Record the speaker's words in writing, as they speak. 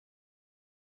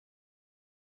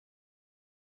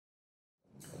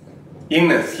In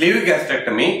sleeve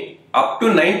gastrectomy, up to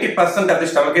 90% of the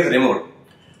stomach is removed.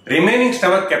 Remaining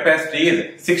stomach capacity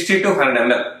is 60 to 100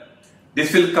 ml.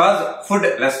 This will cause food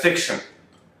restriction.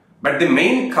 But the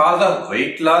main cause of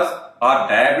weight loss or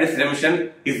diabetes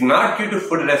remission is not due to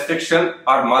food restriction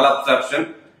or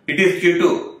malabsorption. It is due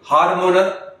to hormonal,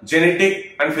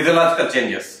 genetic and physiological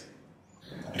changes.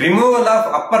 Removal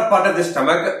of upper part of the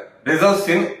stomach results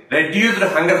in reduced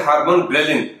hunger hormone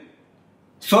Ghrelin.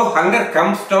 So hunger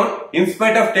comes down in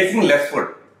spite of taking less food.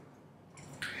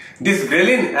 This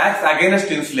Ghrelin acts against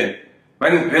insulin.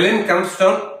 When Ghrelin comes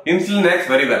down, insulin acts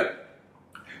very well.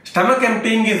 Stomach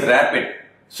emptying is rapid.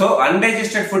 So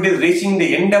undigested food is reaching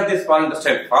the end of the small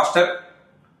intestine faster,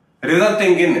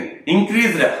 resulting in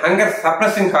increased hunger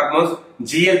suppressing hormones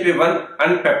GLP1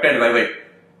 and Peptide YY.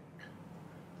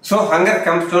 So hunger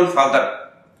comes down further.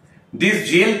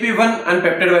 These GLP1 and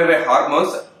Peptide YY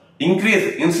hormones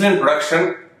increase insulin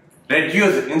production,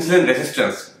 reduce insulin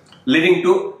resistance, leading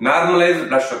to normalized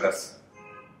blood sugars.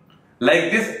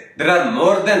 Like this, there are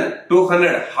more than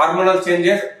 200 hormonal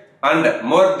changes and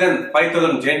more than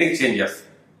 5000 genetic changes.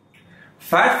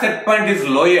 Fat set point is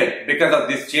lowered because of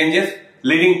these changes,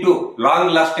 leading to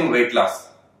long-lasting weight loss.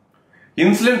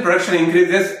 Insulin production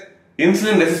increases,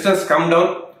 insulin resistance comes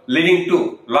down, leading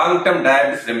to long-term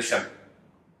diabetes remission.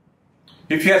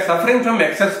 If you are suffering from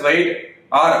excess weight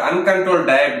or uncontrolled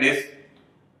diabetes,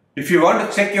 if you want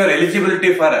to check your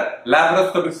eligibility for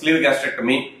laparoscopic sleeve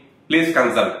gastrectomy, please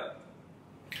consult.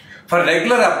 For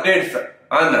regular updates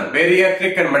on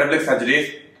bariatric and metabolic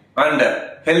surgeries and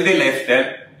healthy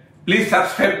lifestyle, please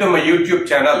subscribe to my YouTube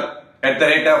channel at the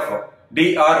rate of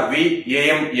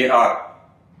DRVAMAR.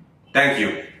 Thank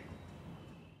you.